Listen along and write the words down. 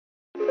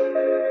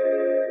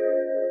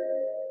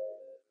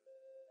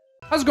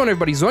How's it going,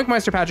 everybody?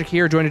 ZoinkMeister Patrick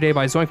here, joined today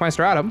by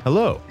ZoinkMeister Adam.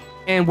 Hello.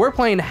 And we're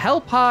playing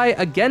Hell Pie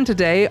again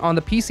today on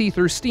the PC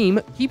through Steam.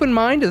 Keep in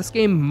mind, this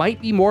game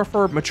might be more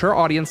for mature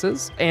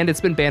audiences, and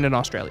it's been banned in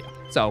Australia.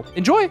 So,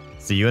 enjoy!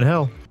 See you in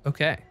hell.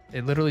 Okay,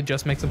 it literally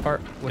just makes them part.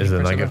 Is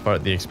it like a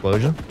part the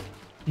explosion?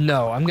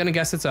 No, I'm gonna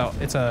guess it's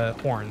a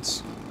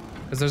horns.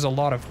 Because there's a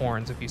lot of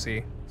horns, if you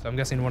see. So I'm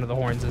guessing one of the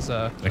horns is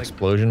a... like,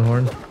 explosion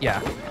horn?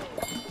 yeah.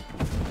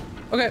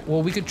 Okay,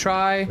 well, we could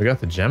try... We got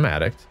the gem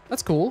addict.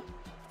 That's cool.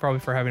 Probably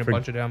for having a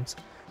bunch of gems.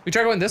 We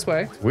try going this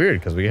way. It's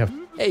weird, because we have...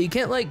 Hey, you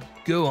can't, like,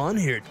 go on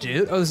here,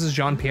 dude. Oh, this is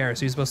Jean-Pierre,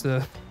 so he's supposed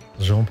to...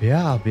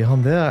 Jean-Pierre,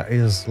 behind there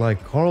is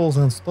like corals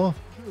and stuff.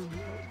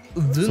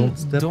 Don't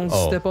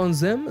step on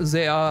them.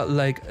 They are,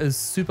 like,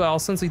 super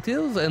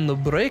sensitive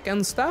and break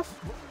and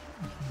stuff.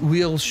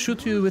 We'll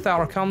shoot you with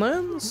our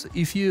cannons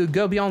if you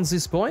go beyond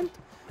this point.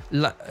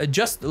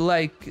 Just,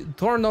 like,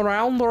 turn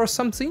around or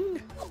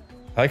something.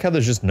 I like how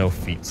there's just no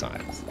feet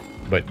signs,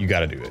 but you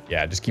gotta do it.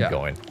 Yeah, just keep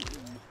going.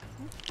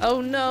 Oh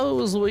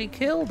no, we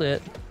killed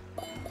it.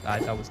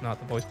 That was not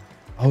the voice.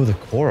 Oh, the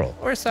coral.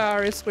 We're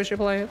sorry, squishy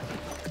plant.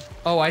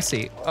 Oh, I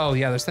see. Oh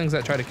yeah, there's things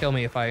that try to kill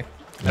me if I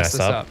mess this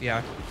up.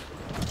 Yeah.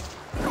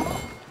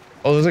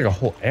 Oh, there's like a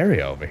whole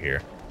area over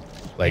here.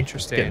 Like,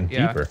 interesting.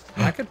 getting deeper.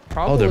 I could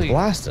probably... Oh, they're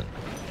blasting.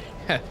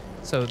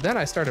 So then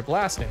I started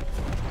blasting.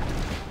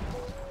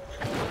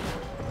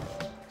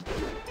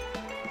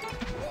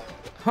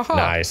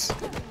 Nice.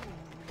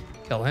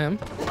 Kill him.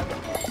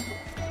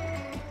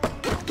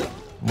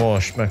 More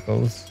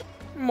schmeckles.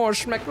 More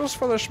schmeckles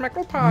for the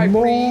schmeckle pie,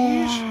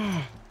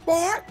 please.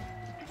 More.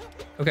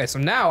 Okay, so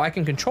now I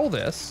can control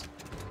this,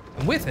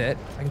 and with it,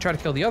 I can try to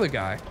kill the other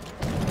guy.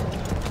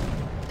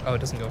 Oh, it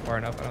doesn't go far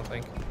enough, I don't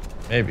think.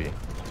 Maybe.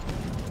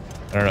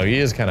 I don't know, he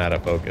is kind of out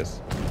of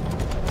focus.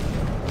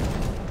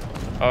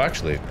 Oh,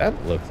 actually, that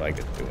looks like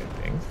it's doing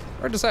things.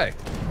 Hard to say.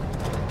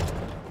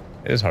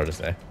 It is hard to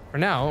say. For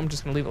now, I'm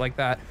just gonna leave it like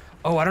that.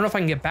 Oh, I don't know if I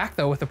can get back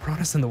though with the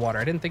piranhas in the water.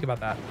 I didn't think about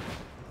that.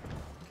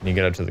 Can you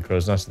get up to the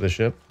crow's nest of the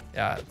ship?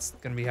 Yeah, it's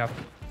gonna be I'm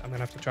gonna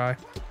have to try.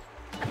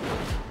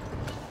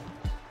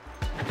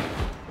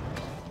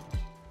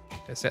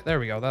 Okay, so there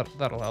we go.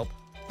 That'll help.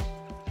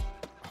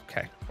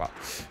 Okay, wow.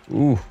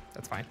 Ooh.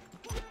 That's fine.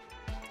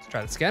 Let's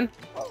try this again.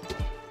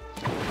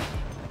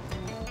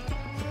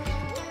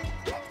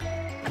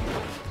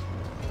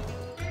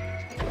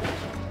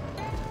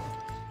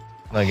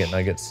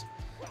 Nuggets.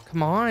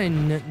 Come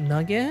on,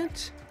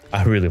 Nugget.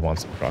 I really want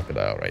some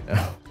crocodile right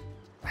now.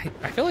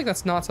 I feel like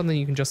that's not something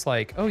you can just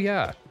like, oh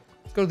yeah,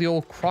 let's go to the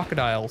old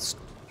crocodile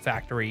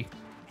factory.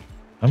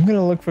 I'm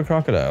gonna look for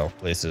crocodile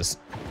places.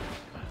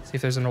 See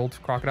if there's an old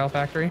crocodile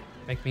factory.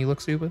 Make me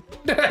look stupid.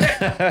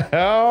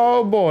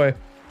 Oh boy.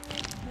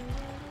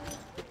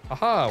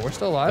 Aha, we're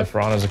still The alive.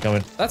 piranhas are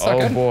coming. That's not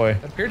good. Oh boy.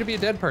 That appeared to be a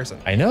dead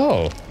person. I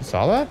know. You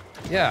saw that?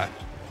 Yeah.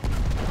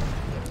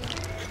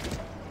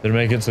 They're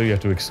making it so you have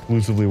to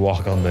exclusively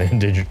walk on the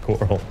endangered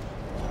coral.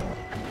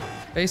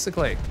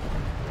 Basically.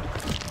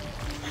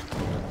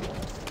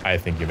 I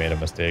think you made a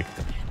mistake.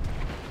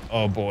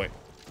 Oh boy.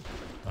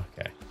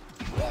 Okay.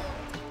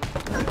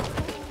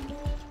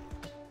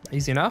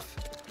 Easy enough.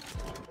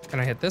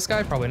 Can I hit this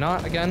guy? Probably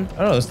not again. I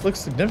don't know, this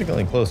looks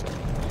significantly closer.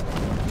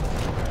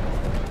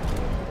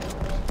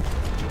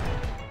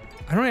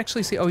 I don't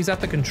actually see, oh, he's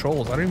at the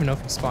controls. I don't even know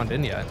if he spawned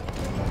in yet.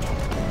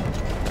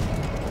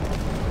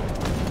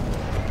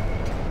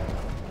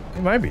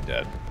 He might be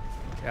dead.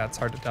 Yeah, it's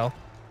hard to tell.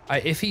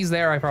 If he's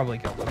there, I probably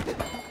killed him.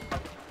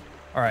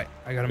 All right,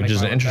 I gotta make Which is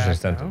my an way interesting back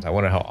sentence. now. I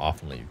wonder how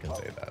often you can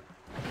say that.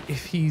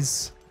 If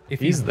he's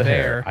He's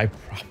there, I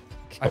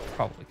I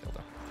probably killed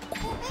him.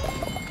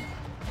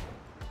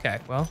 Okay,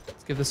 well,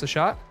 let's give this a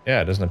shot.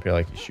 Yeah, it doesn't appear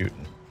like he's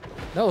shooting.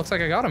 No, looks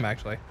like I got him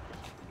actually.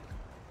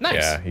 Nice.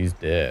 Yeah, he's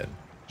dead.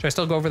 Should I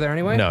still go over there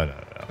anyway? No.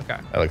 Okay.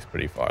 That looks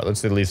pretty far.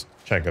 Let's at least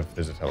check if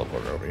there's a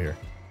teleporter over here.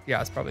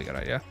 Yeah, it's probably a good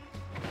idea.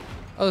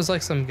 Oh, there's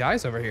like some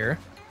guys over here.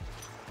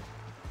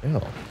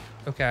 Ew.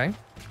 Okay.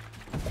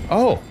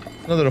 Oh,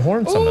 another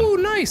horn summon. Oh,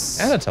 nice.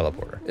 And a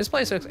teleporter. This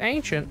place looks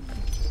ancient.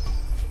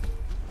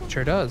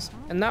 Sure does.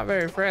 And not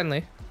very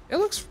friendly. It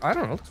looks, I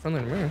don't know, it looks friendly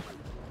to me.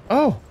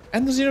 Oh,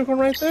 and there's a unicorn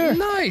right there.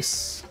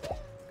 Nice.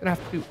 Gonna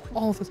have to do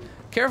all of this.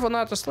 Careful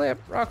not to slip.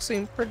 Rocks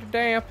seem pretty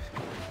damp.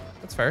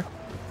 That's fair.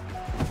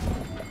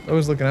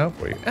 Always looking out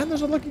for you. And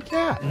there's a lucky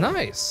cat.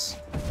 Nice.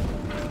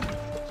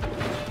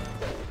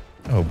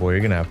 Oh boy,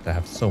 you're gonna have to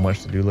have so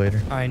much to do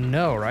later. I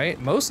know, right?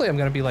 Mostly I'm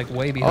gonna be like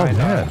way behind. Oh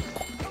man.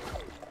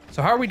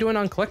 So how are we doing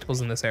on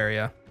collectibles in this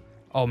area?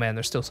 Oh man,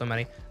 there's still so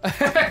many.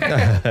 Good.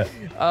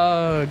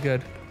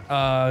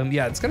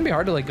 Yeah, it's gonna be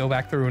hard to like go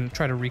back through and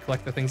try to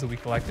recollect the things that we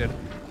collected.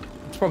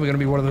 It's probably gonna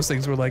be one of those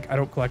things where like I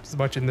don't collect as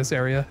much in this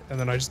area, and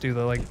then I just do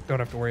the like don't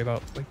have to worry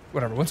about like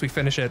whatever. Once we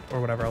finish it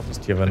or whatever, I'll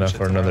just. Do you have enough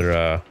for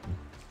another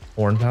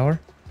horn power?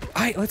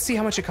 Alright, let's see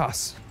how much it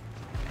costs.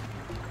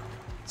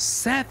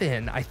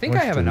 7. I think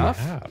How I much have do we enough.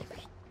 have?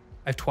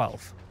 I have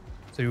 12.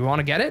 So do we want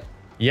to get it?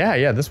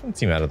 Yeah, this one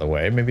seemed out of the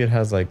way. Maybe it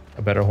has like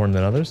a better horn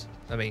than others.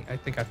 I mean, I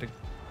think I have to.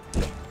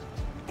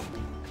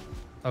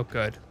 Oh,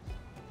 good.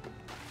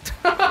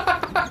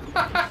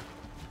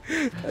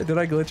 Did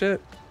I glitch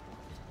it?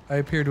 I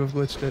appear to have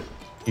glitched it.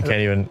 You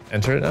can't even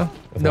enter it now?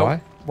 With No.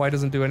 Y? Y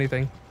doesn't do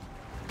anything.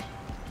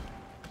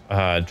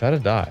 Try to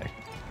die.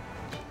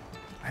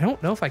 I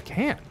don't know if I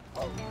can.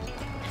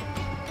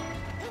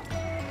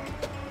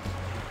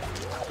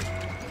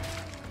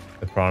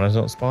 The piranhas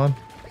don't spawn?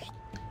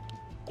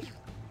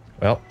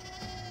 Well.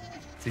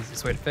 It's the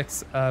easiest way to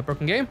fix a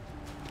broken game.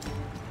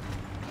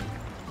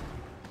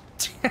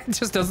 It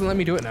just doesn't let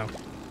me do it now.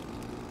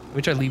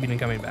 Which I leaving and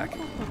coming back.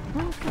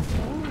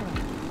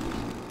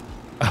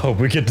 Oh,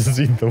 we get to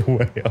see the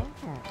whale.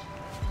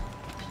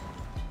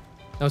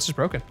 No, it's just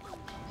broken.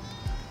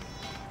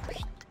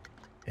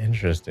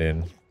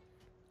 Interesting.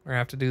 We're gonna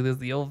have to do this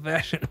the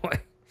old-fashioned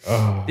way.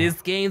 Oh.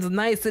 This game's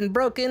nice and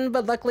broken,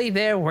 but luckily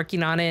they're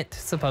working on it,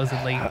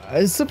 supposedly.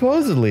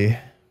 Supposedly.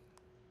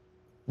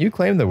 You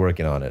claim they're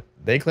working on it.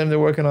 They claim they're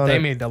working on it. They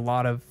made a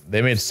lot of...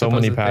 They made so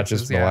many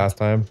patches from the last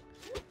time.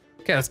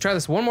 Okay, let's try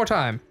this one more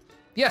time.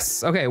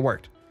 Yes, okay, it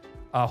worked.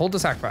 Hold to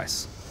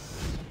sacrifice.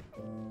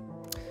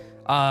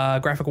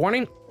 Graphic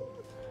warning.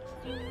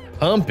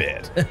 Pump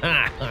it.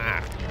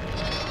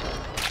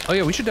 Oh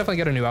yeah, we should definitely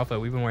get a new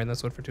outfit. We've been wearing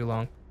this one for too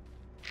long.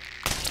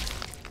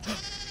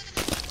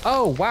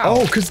 Oh, wow.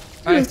 Oh, because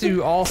I have to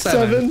do all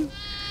 7.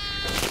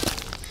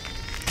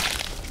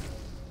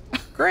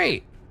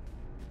 Great.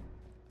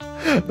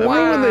 Remember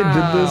when they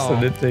did this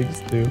and it takes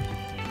 2?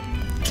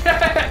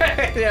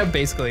 Yeah,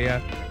 basically,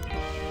 yeah.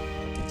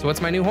 So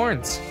what's my new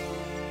horns?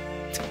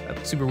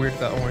 That's super weird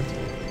without horns.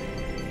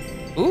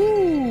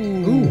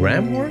 Ooh. Ooh,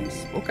 ram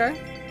horns? Okay.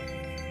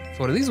 So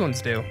what do these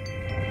ones do?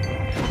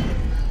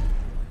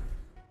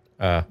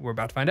 We're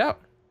about to find out.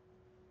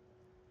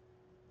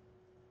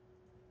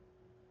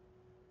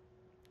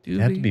 They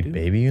have to be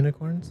baby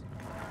unicorns?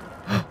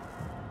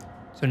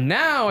 So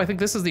now I think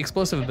this is the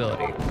explosive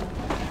ability.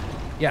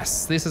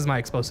 Yes, this is my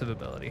explosive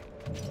ability.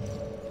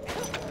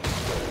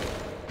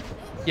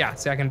 Yeah,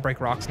 see, I can break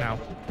rocks now.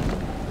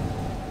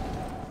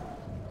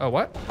 Oh,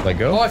 what? Let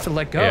go? Oh, I have to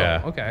let go.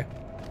 Yeah. Okay.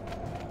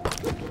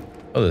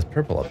 Oh, there's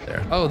purple up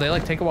there. Oh, they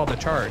like take a while to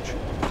charge.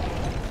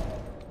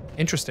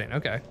 Interesting,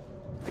 okay.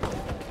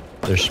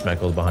 There's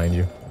schmeckles behind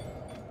you.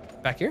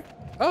 Back here?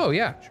 Oh,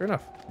 yeah, sure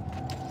enough.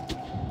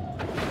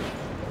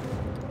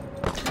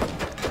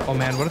 Oh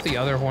man, what if the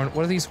other horn,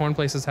 what if these horn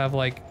places have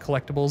like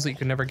collectibles that you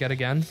can never get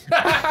again?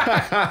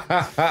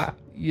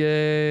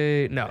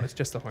 Yay. No, it's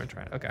just the horn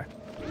shrine, okay.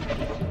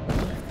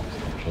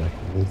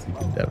 Collectibles you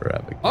can never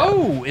have again.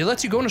 Oh, it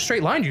lets you go in a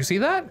straight line, do you see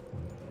that?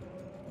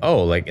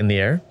 Oh, like in the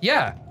air?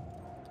 Yeah.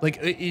 Like,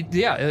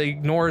 yeah, it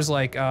ignores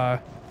like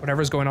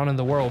whatever's going on in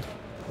the world.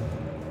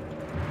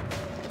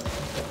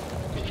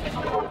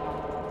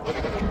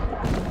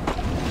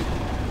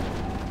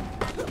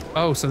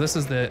 Oh, so this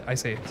is the, I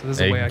see. So this is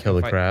the way I can kill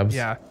the fight. crabs?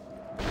 Yeah.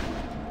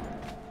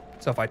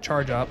 So if I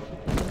charge up.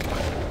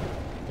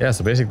 Yeah,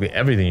 so basically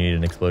everything you need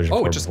an explosion for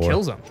Oh, it just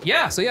kills them.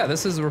 Yeah, so yeah,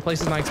 this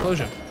replaces my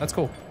explosion. That's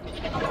cool.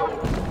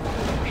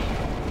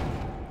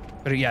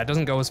 But yeah, it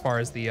doesn't go as far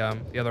as the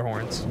other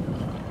horns.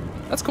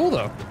 That's cool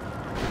though.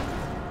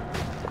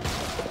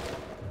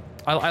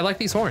 I like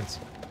these horns.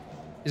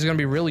 These are gonna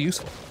be really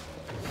useful.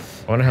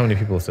 I wonder how many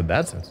people have said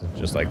that sentence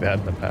just like that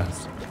in the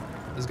past.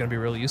 This is gonna be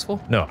really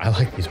useful. No, I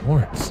like these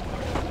horns.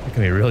 They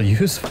can be really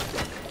useful.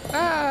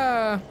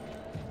 I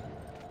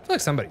feel like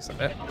somebody said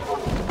it.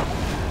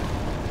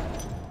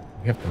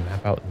 We have to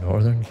map out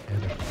northern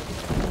Canada.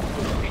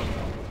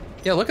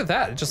 Yeah, look at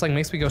that. It just like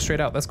makes me go straight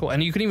out. That's cool.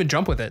 And you can even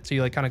jump with it, so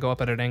you like kind of go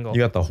up at an angle. You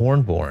got the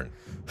Hornborn.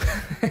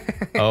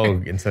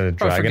 Oh, instead of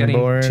Forgetting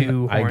Dragonborn?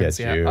 2 I horns, get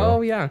yeah. you.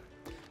 Oh yeah.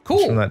 Cool.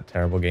 It's from that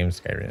terrible game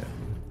Skyrim.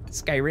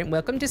 Skyrim,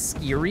 welcome to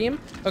Skyrim.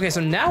 Okay, so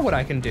now what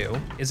I can do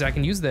is I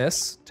can use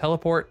this,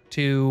 teleport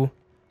to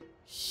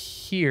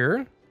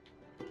here,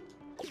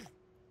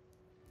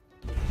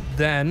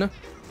 then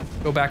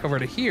go back over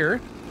to here,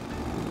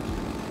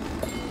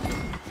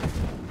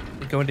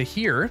 go into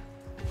here.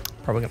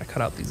 Probably gonna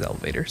cut out these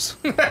elevators.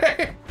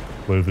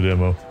 Play the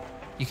demo.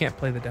 You can't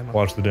play the demo.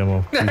 Watch the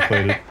demo. We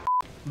played it.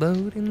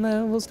 Loading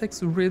levels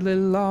takes really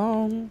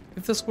long.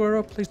 If this were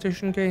a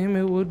PlayStation game,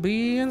 it would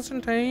be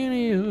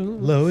instantaneous.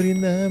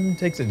 Loading them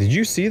takes it. Did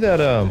you see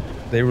that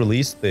they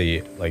released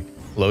the like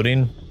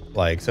loading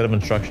set of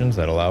instructions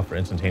that allow for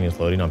instantaneous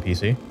loading on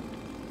PC?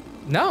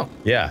 No.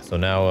 Yeah, so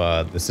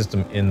now the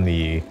system in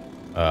the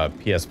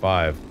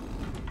PS5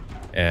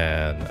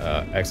 and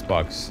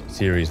Xbox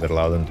Series that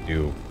allow them to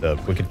do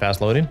the wicked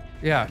fast loading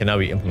can now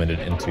be implemented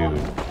into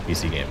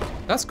PC games.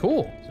 That's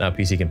cool. So now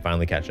PC can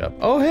finally catch up.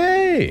 Oh,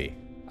 hey!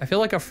 I feel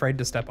like afraid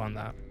to step on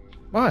that.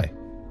 Why?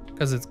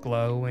 Because it's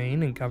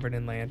glowing and covered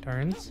in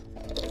lanterns.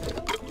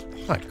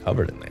 It's not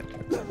covered in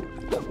lanterns.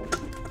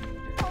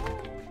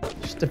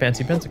 Just a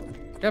fancy pentacle.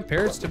 Yeah,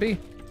 appears to be.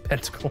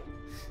 Pentacle.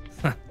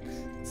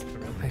 It's the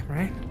real name,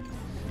 right?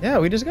 Yeah,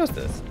 we discussed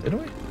this,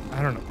 didn't we?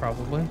 I don't know,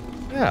 probably.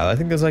 Yeah, I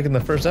think that's like in the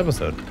first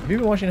episode. Have you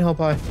been watching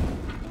Hellpie?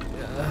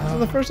 It's in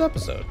the first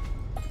episode.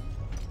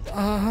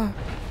 Are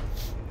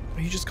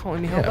you just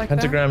calling me Yeah, out like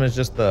pentagram is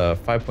just the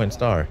 5-point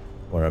star,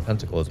 where a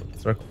pentacle is a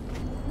circle.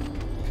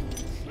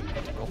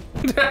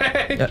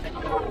 that? Yeah.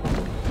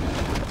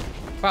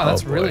 Wow,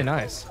 that's really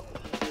nice.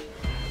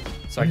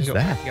 So I can go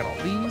get all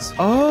these.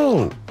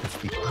 Oh, it's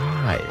the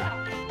eye.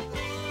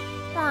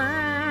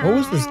 What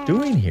was this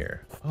doing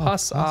here? Oh,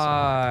 pus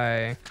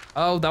eye.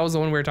 Oh, that was the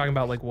one we were talking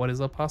about. Like, what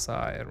is a pus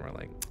eye? And we're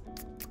like,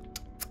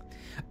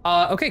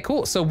 okay,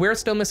 cool. So we're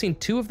still missing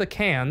 2 of the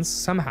cans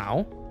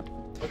somehow.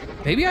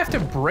 Maybe I have to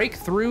break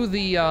through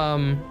the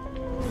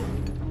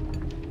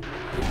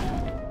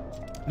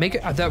make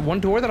it that one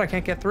door that I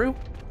can't get through.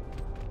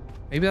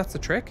 Maybe that's the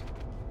trick.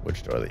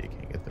 Which door that you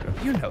can't get through?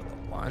 You know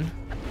the one.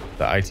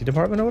 The IT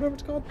department or whatever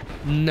it's called?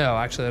 No,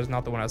 actually, that's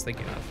not the one I was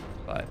thinking of.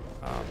 But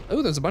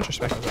oh, there's a bunch of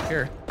specials up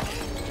here.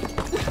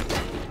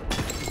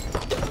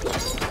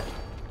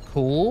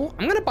 Cool.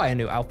 I'm gonna buy a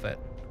new outfit.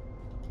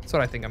 That's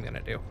what I think I'm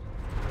gonna do.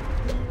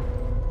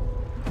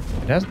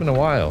 It has been a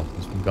while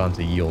since we've gone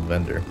to Yield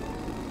Vendor.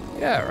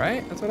 Yeah,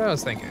 right? That's what I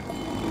was thinking.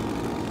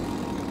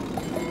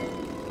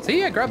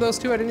 See, I grabbed those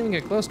 2. I didn't even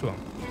get close to them.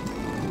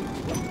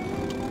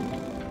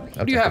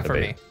 What do you have for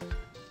me?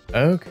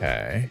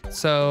 Okay.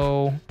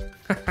 So,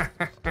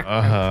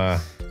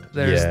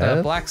 there's the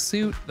black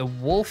suit, the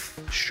wolf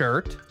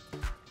shirt,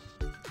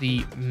 the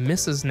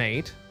Mrs.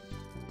 Nate,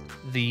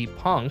 the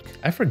punk.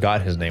 I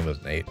forgot his name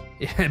was Nate.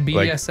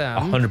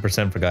 BDSM. Like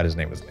 100% forgot his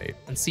name was Nate.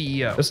 And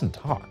CEO. Doesn't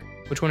talk.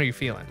 Which one are you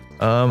feeling?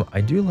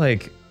 I do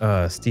like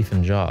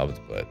Stephen Jobs,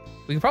 but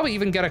we could probably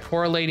even get a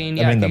correlating.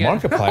 I mean, the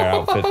Markiplier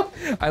outfit.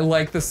 I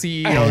like the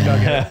CEO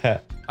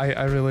nugget.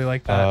 I really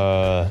like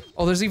that.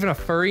 Oh, there's even a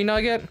furry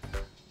nugget.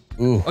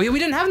 Ooh. Oh yeah, we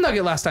didn't have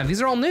nugget last time.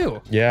 These are all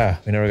new. Yeah,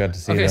 we never got to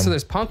see them. Okay, so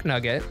there's punk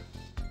nugget.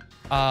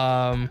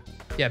 Yeah,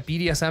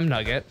 BDSM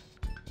nugget.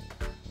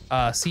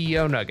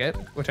 CEO nugget,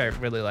 which I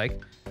really like.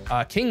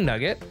 King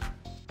nugget.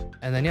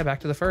 And then yeah,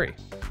 back to the furry.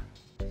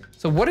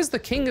 So what is the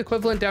king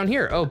equivalent down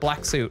here? Oh,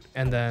 black suit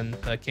and then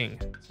the king.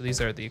 So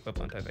these are the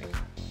equivalent, I think.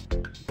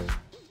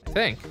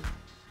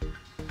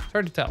 It's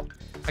hard to tell.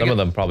 Some of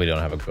them probably don't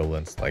have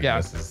equivalents. Like yeah,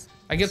 Mrs.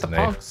 I get the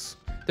punks.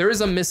 There is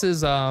a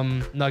Mrs.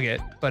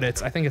 Nugget, but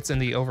I think it's in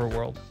the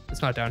overworld.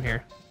 It's not down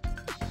here.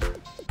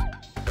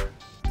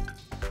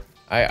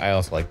 I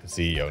also like the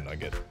CEO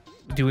nugget.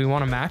 Do we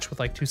want to match with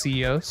like 2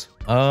 CEOs?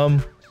 I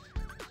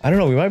don't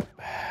know. We might.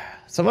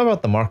 Something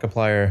about the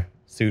Markiplier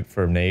suit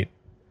for Nate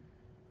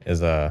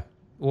is Well,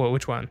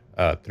 which one?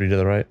 3 to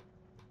the right.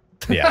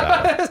 Yeah.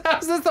 That one.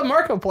 How's this the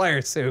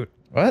Markiplier suit?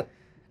 What?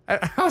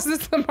 How's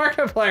this the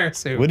Markiplier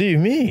suit? What do you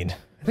mean?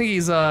 I think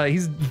he's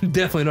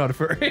definitely not a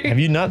furry. Have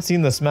you not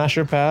seen the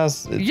Smasher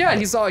Pass? Yeah,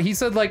 he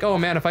said like, oh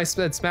man, if I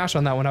said Smash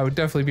on that one, I would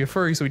definitely be a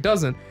furry, so he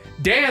doesn't.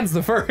 Dan's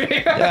the furry.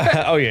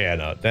 Yeah. Oh yeah,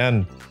 no.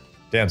 Dan's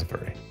a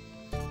furry.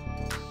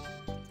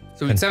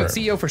 So it's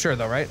CEO for sure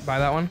though, right? Buy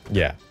that one?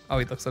 Yeah. Oh,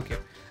 he looks so cute.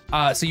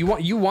 So you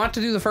want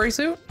to do the furry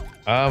suit?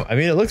 I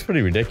mean, it looks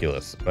pretty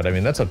ridiculous, but I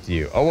mean, that's up to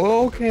you.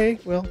 Oh, okay.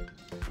 Well,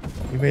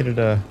 you made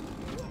it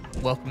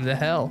Welcome to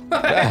hell.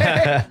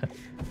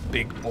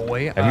 Big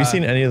boy. Have you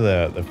seen any of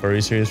the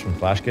furry series from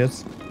Flash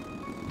Kids?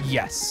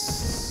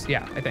 Yes.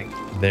 Yeah, I think.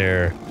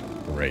 They're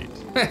great.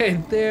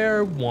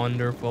 They're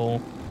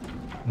wonderful.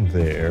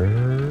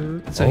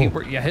 So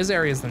his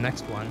area is the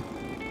next one.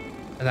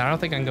 And I don't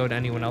think I can go to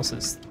anyone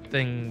else's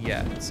thing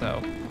yet.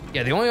 So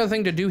yeah, the only other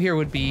thing to do here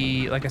would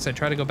be, like I said,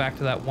 try to go back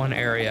to that one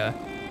area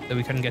that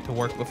we couldn't get to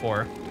work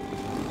before.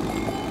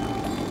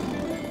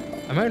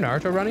 Am I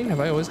Naruto running? Have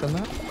I always done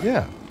that?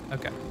 Yeah.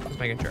 Okay, just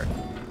making sure.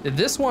 Did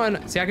this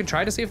one, see, I could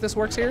try to see if this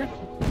works here.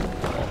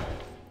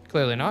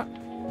 Clearly not.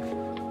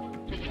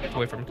 Have to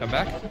wait for him to come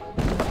back.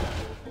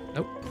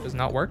 Nope, does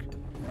not work.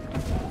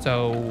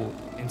 So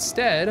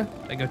instead,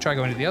 I go try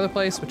going to the other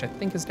place, which I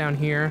think is down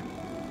here.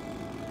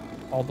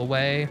 All the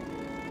way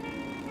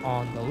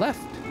on the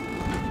left.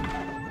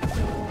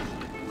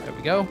 There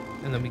we go.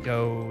 And then we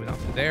go not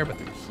through there, but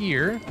through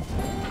here.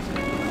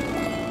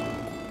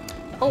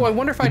 Oh, I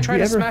wonder if I try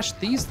to smash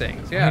these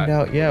things. Yeah. Find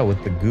out, yeah,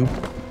 with the goop.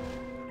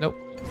 Nope.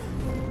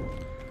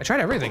 I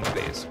tried everything with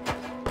these.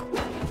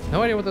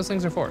 No idea what those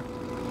things are for.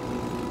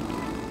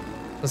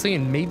 I was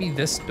thinking maybe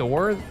this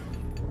door.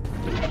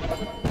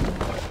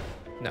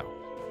 No.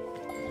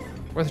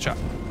 Worth a shot.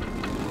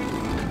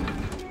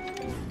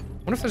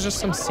 I wonder if there's just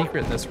some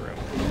secret in this room.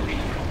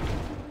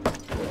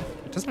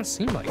 It doesn't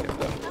seem like it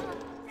though.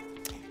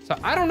 So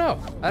I don't know.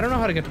 I don't know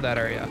how to get to that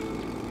area.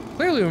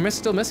 Clearly we're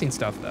still missing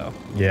stuff though.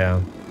 Yeah.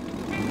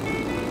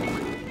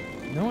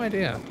 No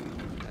idea.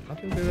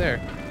 Nothing through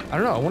there. I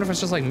don't know. I wonder if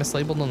it's just like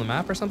mislabeled on the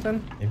map or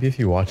something. Maybe if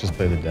you watch us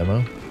play the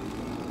demo,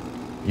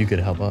 you could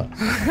help us.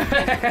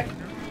 I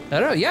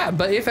don't know. Yeah,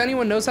 but if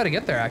anyone knows how to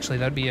get there, actually,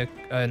 that'd be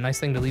a nice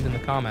thing to leave in the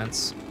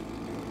comments.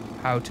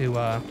 How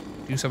to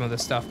do some of the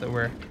stuff that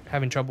we're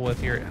having trouble with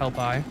here at Help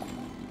I.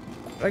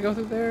 Did I go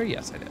through there?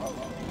 Yes, I did.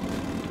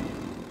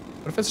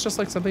 What if it's just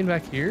like something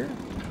back here?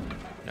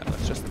 No,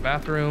 that's just the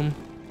bathroom.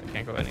 I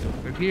can't go anywhere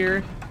through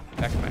here.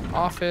 Back to my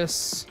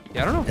office.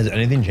 Yeah, I don't know. Has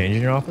anything changed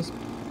in your office?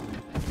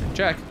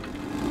 Check.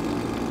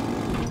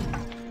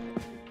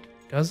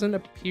 Doesn't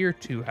appear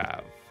to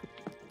have.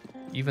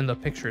 Even the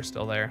picture is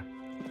still there.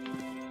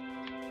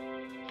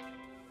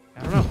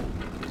 I don't know.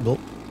 Gulp.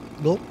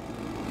 Gulp.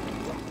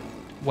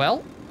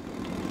 Well,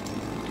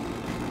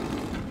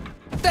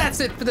 That's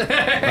it for the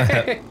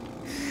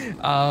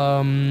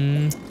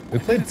We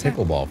played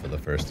pickleball for the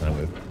first time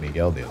with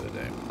Miguel the other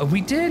day.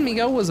 We did.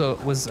 Miguel was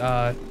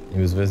he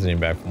was visiting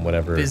back from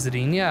whatever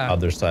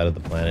other side of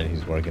the planet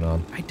he's working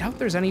on. I doubt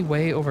there's any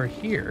way over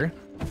here.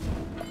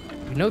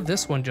 We know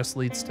this one just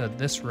leads to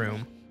this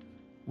room,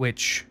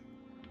 which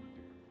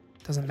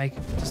doesn't make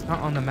it, it's not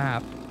on the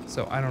map.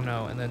 So I don't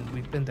know. And then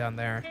we've been down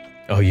there.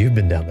 Oh, you've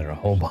been down there a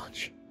whole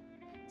bunch.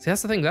 See,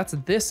 that's the thing. That's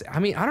this. I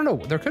mean, I don't know.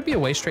 There could be a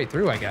way straight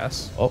through, I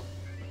guess. Oh,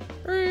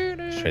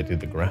 straight through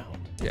the ground.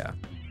 Yeah.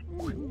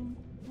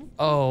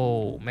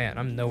 Oh man,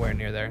 I'm nowhere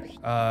near there.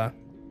 I'll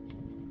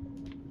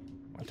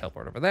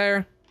teleport over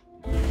there.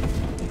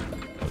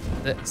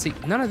 See,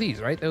 none of these,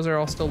 right? Those are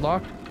all still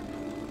locked.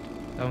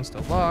 That one's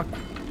still locked.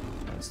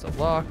 That one's still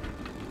locked.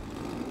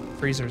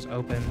 Freezer's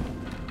open.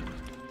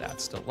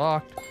 That's still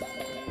locked.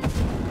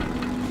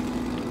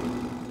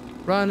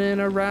 Running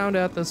around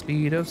at the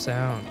speed of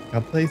sound.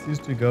 Got places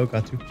to go,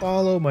 got to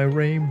follow my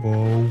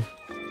rainbow.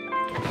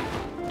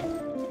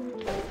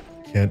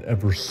 Can't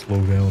ever slow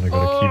down, I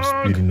gotta keep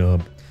speeding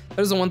up.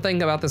 There's the one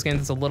thing about this game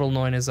that's a little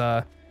annoying is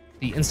the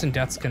instant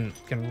deaths can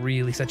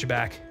really set you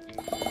back.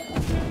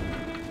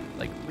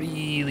 Like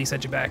really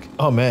set you back.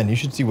 Oh man, you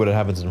should see what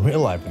happens in real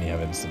life when you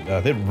have instant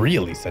death. It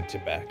really sets you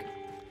back.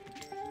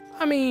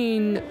 I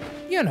mean,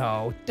 you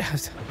know,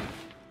 death's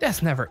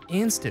never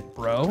instant,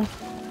 bro.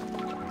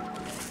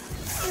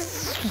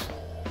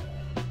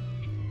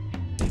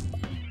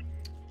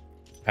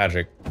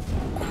 Patrick.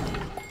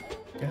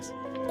 Yes.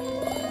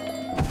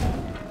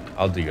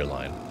 I'll do your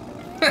line.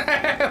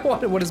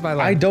 What is my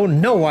line? I don't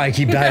know why I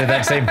keep dying at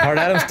that same part,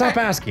 Adam. Stop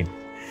asking.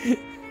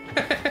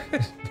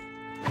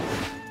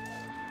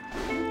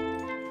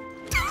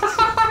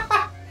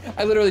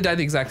 I literally died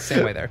the exact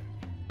same way there.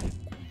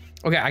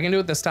 Okay, I can do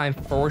it this time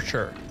for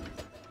sure.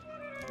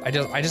 I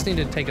just need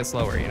to take it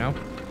slower, you know?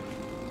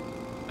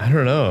 I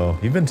don't know.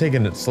 You've been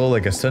taking it slow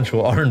like a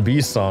sensual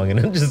R&B song, and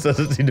it just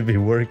doesn't seem to be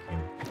working.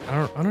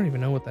 I don't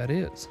even know what that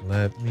is.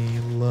 Let me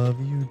love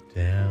you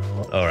down.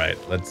 All right,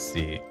 let's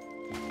see.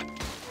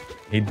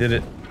 He did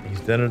it. He's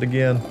done it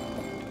again.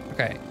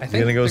 Okay, I think.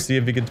 He's gonna go see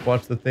if he can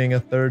watch the thing a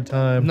third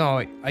time.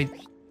 No,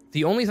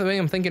 the only thing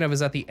I'm thinking of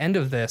is at the end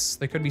of this,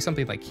 there could be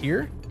something like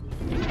here.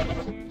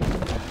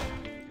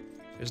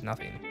 There's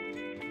nothing.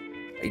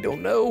 I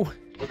don't know.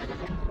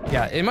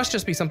 Yeah, it must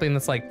just be something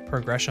that's like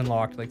progression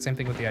locked, like same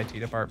thing with the IT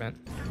department.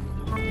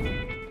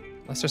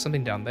 Unless there's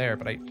something down there,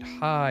 but I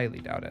highly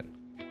doubt it.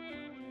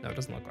 No, it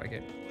doesn't look like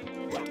it.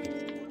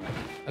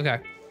 Okay,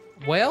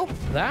 well,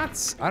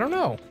 that's, I don't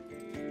know.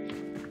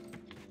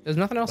 There's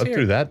nothing else here.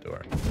 Through that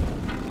door.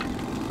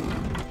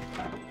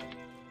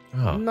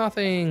 Oh.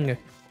 Nothing.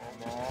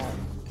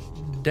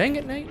 Dang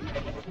it, Nate.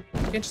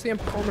 Can't you see I'm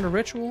performing a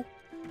ritual?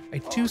 I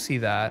do see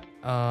that.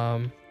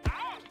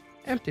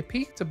 Empty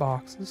pizza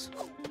boxes.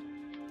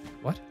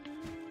 What?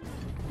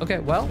 Okay,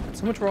 well,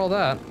 so much for all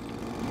that.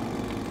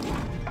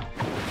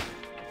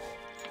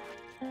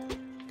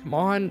 Come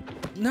on.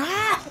 No!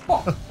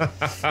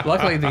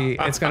 Luckily,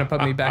 it's gonna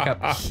put me back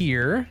up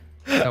here.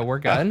 So we're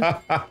good.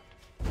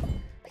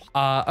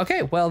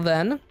 Okay, well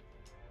then.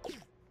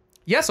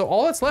 Yeah, so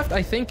all that's left,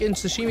 I think, in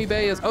Sashimi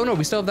Bay is, oh no,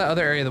 we still have that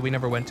other area that we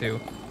never went to,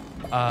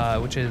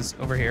 which is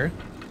over here.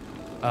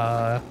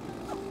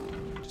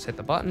 Just hit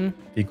the button.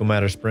 Fecal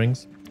Matter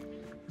Springs.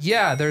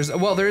 Yeah, there's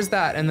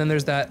that, and then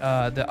there's that,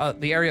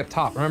 the area up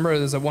top. Remember,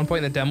 there's at one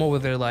point in the demo where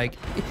they're like,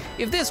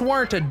 if this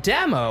weren't a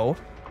demo,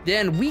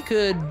 then we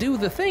could do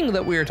the thing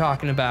that we were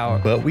talking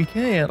about. But we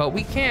can't. But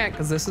we can't,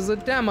 because this is a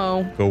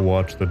demo. Go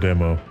watch the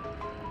demo.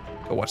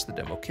 Go watch the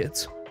demo,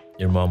 kids.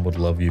 Your mom would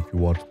love you if you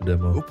watched the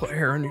demo. Go put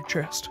hair on your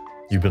chest.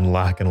 You've been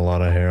lacking a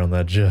lot of hair on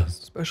that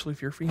chest. Especially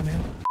if you're female.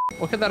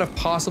 What could that have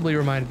possibly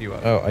reminded you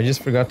of? Oh, I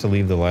just forgot to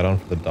leave the light on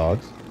for the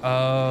dogs.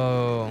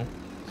 Oh.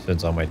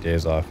 Since on my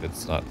days off,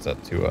 it's not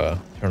set to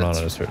turn on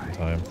at a certain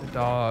time. The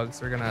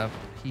dogs are gonna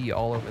pee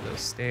all over those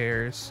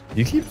stairs.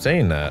 You keep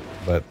saying that,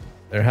 but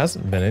there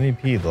hasn't been any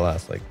pee the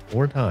last like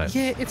 4 times.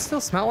 Yeah, it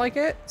still smelled like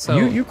it. So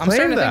you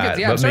claim that,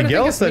 but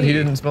Miguel said he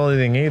didn't smell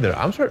anything either.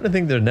 I'm starting to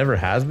think there never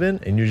has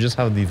been, and you just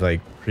have these like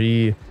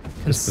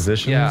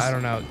predispositions. Yeah, I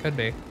don't know. It could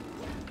be.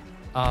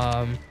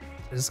 Is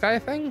this guy a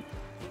thing?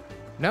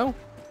 No?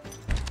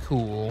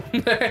 Cool.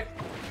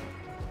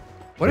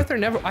 What if they're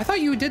never, I thought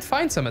you did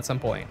find some at some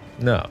point.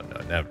 No,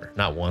 never.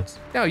 Not once.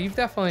 No, you've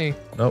definitely.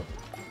 Nope.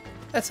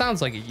 That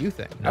sounds like a you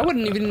thing. No, I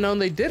wouldn't even known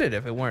they did it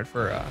if it weren't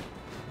for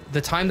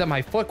the time that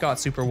my foot got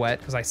super wet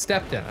because I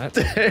stepped in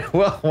it.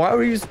 Well, why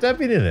were you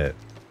stepping in it?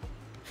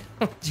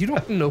 You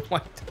don't know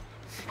my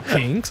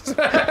kinks.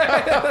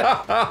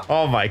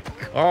 Oh my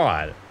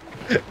God.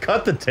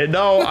 Cut the tape.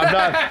 No, I'm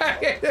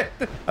not.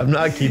 I'm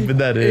not keeping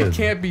that in. It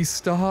can't be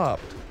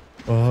stopped.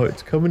 Oh,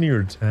 it's coming to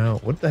your town.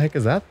 What the heck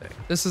is that thing?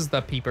 This is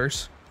the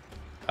peepers.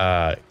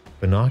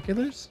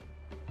 Binoculars?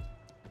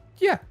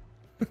 Yeah.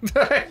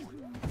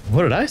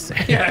 What did I say?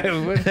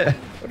 Yeah, what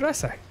did I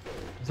say?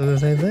 It's the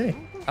same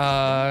thing.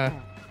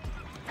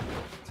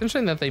 It's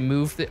interesting that they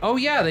moved it. Oh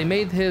yeah, they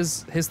made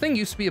his thing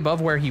used to be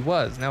above where he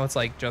was. Now it's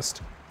like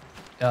just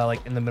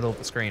like in the middle of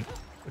the screen,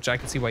 which I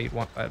can see why you'd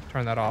want to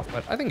turn that off,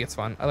 but I think it's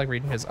fun. I like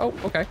reading his. Oh,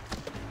 okay.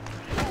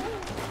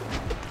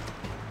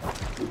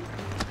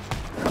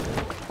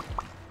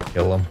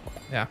 Kill him.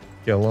 Yeah.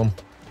 Kill him.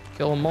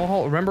 Kill him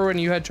all. Remember when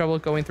you had trouble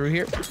going through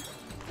here?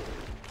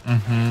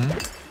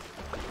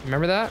 Mm-hmm.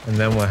 Remember that? And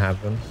then what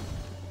happened?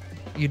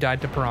 You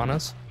died to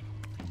piranhas.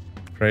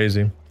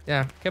 Crazy.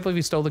 Yeah, can't believe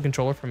you stole the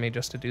controller from me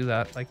just to do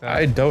that like that.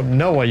 I don't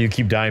know why you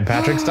keep dying,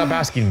 Patrick. Stop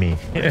asking me.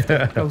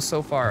 Go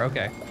so far,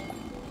 okay.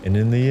 And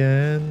in the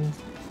end...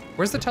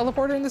 Where's the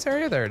teleporter in this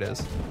area? There it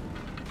is.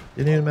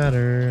 Didn't even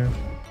matter.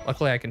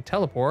 Luckily, I can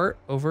teleport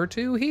over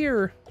to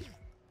here.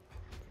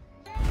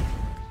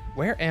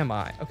 Where am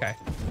I? Okay.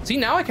 See,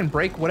 now I can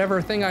break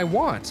whatever thing I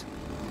want.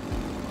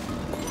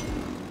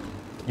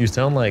 You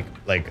sound like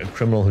a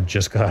criminal who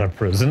just got out of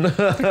prison.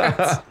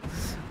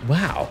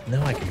 Wow,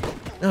 now I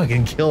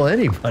can kill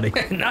anybody.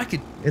 Now I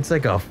can... It's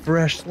like a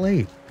fresh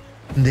slate.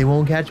 They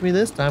won't catch me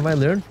this time. I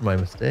learned from my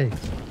mistakes.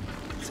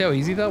 See how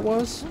easy that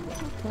was?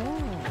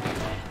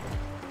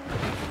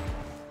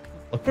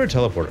 Look for a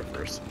teleporter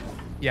first.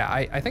 Yeah,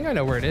 I think I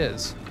know where it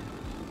is.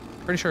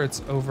 Pretty sure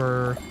it's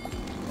over...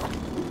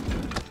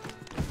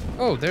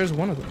 Oh, there's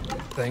one of the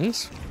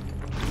things.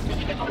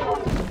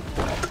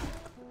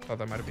 Thought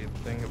that might have been the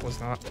thing. It was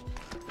not.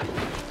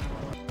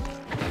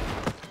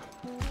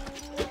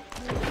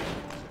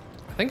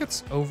 I think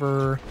it's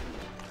over...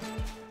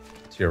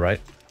 To your right.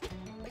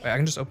 Wait, I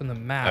can just open the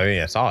map. I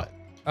mean, I saw it.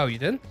 Oh, you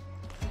did?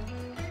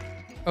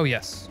 Oh,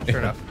 yes. Sure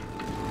enough.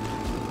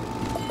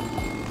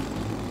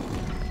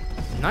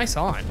 Nice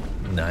on.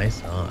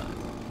 Nice on.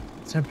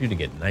 It's time for you to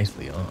get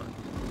nicely on.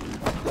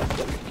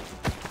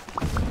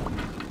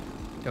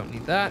 Don't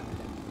need that.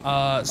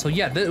 So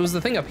yeah, it was the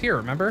thing up here,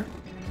 remember?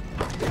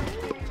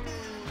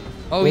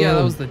 Oh yeah,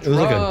 that was the drug. It was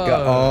like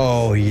a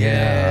oh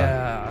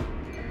yeah.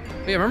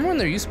 Yeah, remember when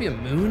there used to be a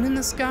moon in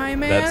the sky,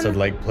 man? That said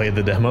like play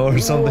the demo or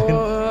something?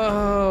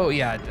 Oh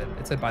yeah, it did.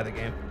 It said buy the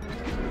game.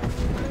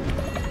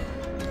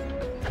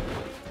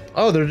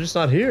 Oh, they're just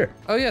not here.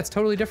 Oh yeah, it's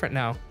totally different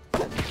now.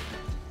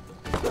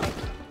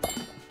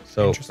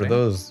 So for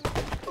those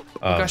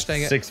gosh,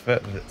 dang it.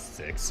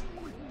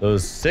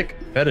 those sick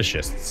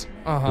fetishists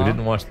who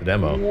didn't watch the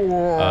demo,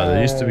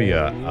 there used to be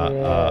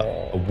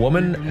a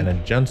woman and a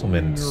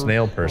gentleman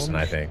snail person,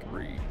 I think.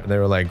 And they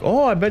were like,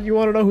 "Oh, I bet you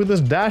want to know who this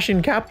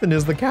dashing captain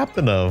is the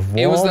captain of."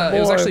 It was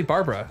actually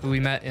Barbara who we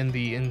met in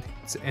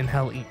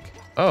Hell Inc.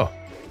 Oh,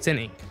 it's in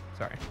Inc.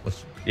 Sorry.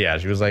 Yeah,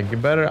 she was like, "You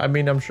better. I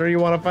mean, I'm sure you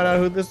want to find out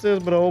who this is,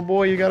 but oh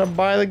boy, you gotta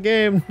buy the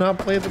game, not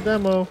play the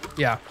demo."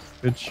 Yeah.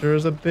 It sure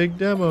is a big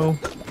demo.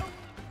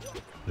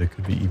 But it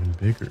could be even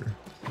bigger.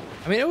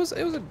 I mean, it was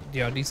a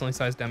decently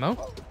sized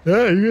demo.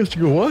 Yeah, you guys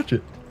should go watch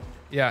it.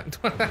 Yeah.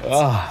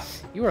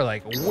 You are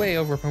like way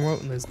over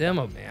promoting this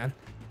demo, man.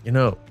 You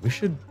know, we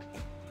should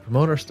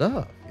promote our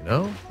stuff. You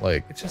know,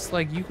 like it's just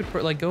like you could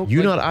like go.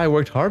 You, not I,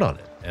 worked hard on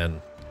it, and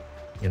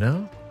you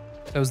know.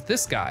 It was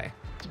this guy.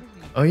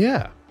 Oh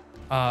yeah.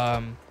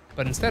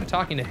 But instead of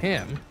talking to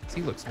him, 'cause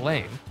he looks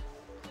lame,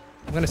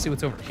 I'm gonna see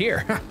what's over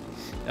here.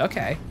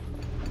 Okay.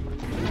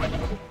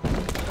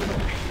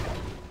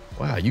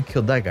 Wow, you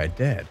killed that guy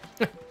dead.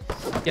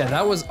 Yeah,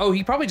 that was. Oh,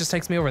 he probably just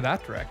takes me over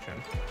that direction.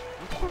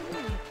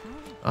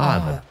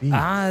 The beach.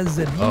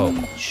 The beach. Oh,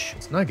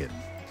 it's Nugget.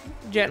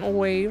 Gentle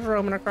waves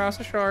roaming across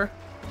the shore.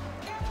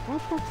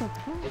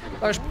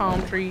 Lush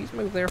palm trees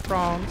move their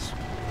fronds.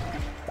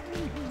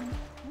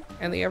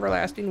 And the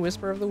everlasting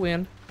whisper of the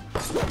wind.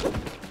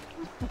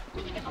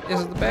 This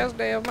is the best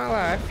day of my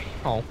life.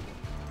 Oh.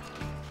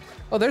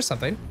 Oh, there's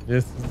something.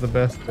 This is the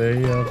best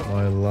day of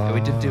my life. Yeah, we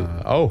did do.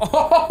 Oh.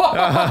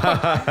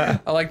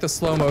 I like the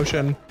slow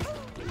motion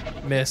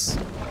miss.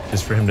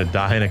 Just for him to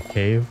die in a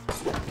cave.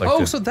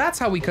 Like so that's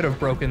how we could have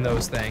broken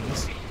those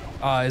things.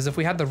 Is if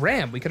we had the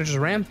ram, we could have just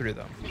rammed through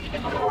them.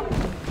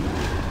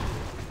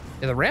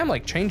 Yeah, the ram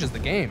like changes the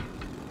game,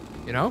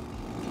 you know?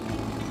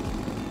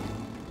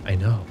 I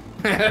know.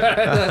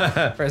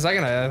 For a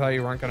second, I thought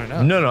you weren't gonna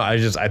know. No, I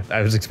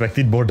was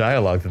expecting more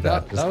dialogue than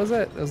that. That was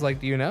it. It was like,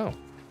 do you know?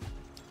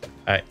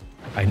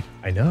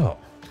 I know.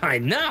 I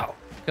know.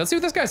 Let's see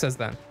what this guy says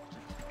then.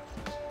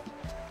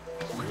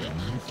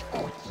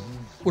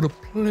 What a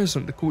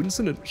pleasant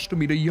coincidence to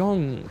meet a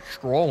young,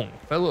 strong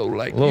fellow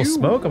like you. A little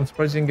smoke? I'm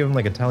surprised you didn't give him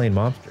like Italian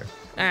mobster.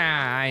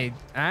 I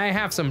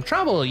have some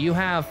trouble you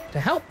have to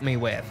help me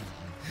with.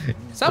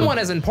 Someone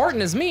as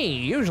important as me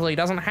usually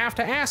doesn't have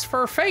to ask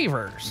for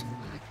favors.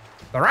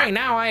 But right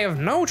now I have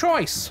no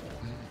choice.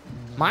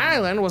 My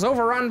island was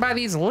overrun by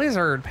these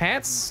lizard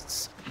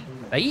pets.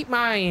 They eat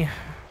my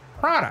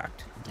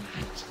product.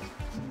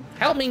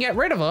 Help me get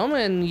rid of them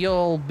and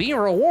you'll be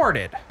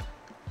rewarded.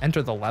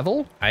 Enter the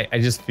level? I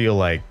just feel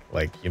like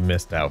you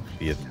missed out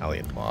the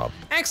Italian mob.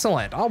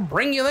 Excellent, I'll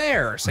bring you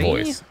there, see?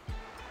 Voice.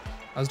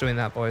 I was doing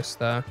that voice,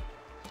 the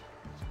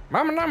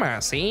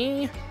mama,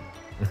 see?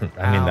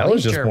 I mean, that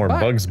was just more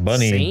Bugs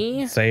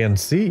Bunny saying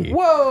see.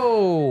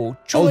 Whoa!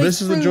 Oh,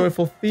 this is a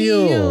joyful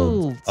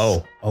field.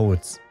 Oh,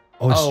 it's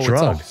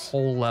drugs. It's a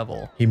whole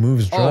level. He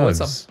moves drugs.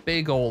 Oh, it's a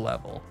big old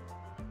level.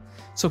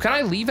 So can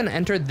I leave and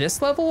enter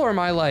this level, or am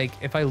I like,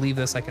 if I leave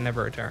this, I can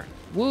never return?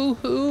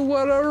 Woohoo,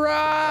 what a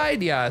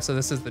ride. Yeah, so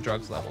this is the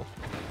drugs level.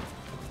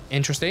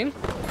 Interesting.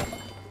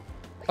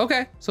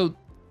 Okay, so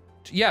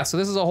yeah, so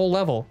this is a whole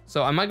level.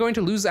 So am I going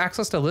to lose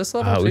access to this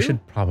level too? We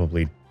should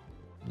probably,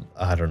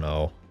 I don't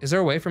know. Is there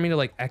a way for me to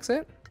like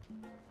exit?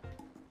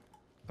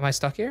 Am I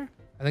stuck here?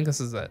 I think this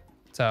is it.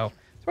 So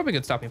it's probably a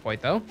good stopping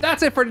point though.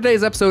 That's it for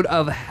today's episode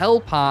of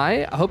Hell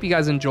Pie. I hope you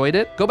guys enjoyed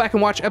it. Go back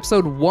and watch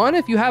episode 1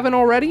 if you haven't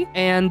already.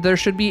 And there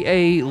should be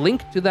a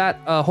link to that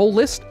whole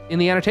list in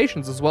the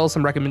annotations, as well as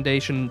some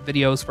recommendation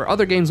videos for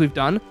other games we've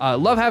done.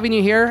 Love having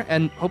you here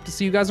and hope to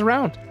see you guys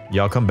around.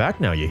 Y'all come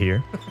back now, you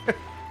hear?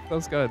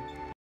 That's good.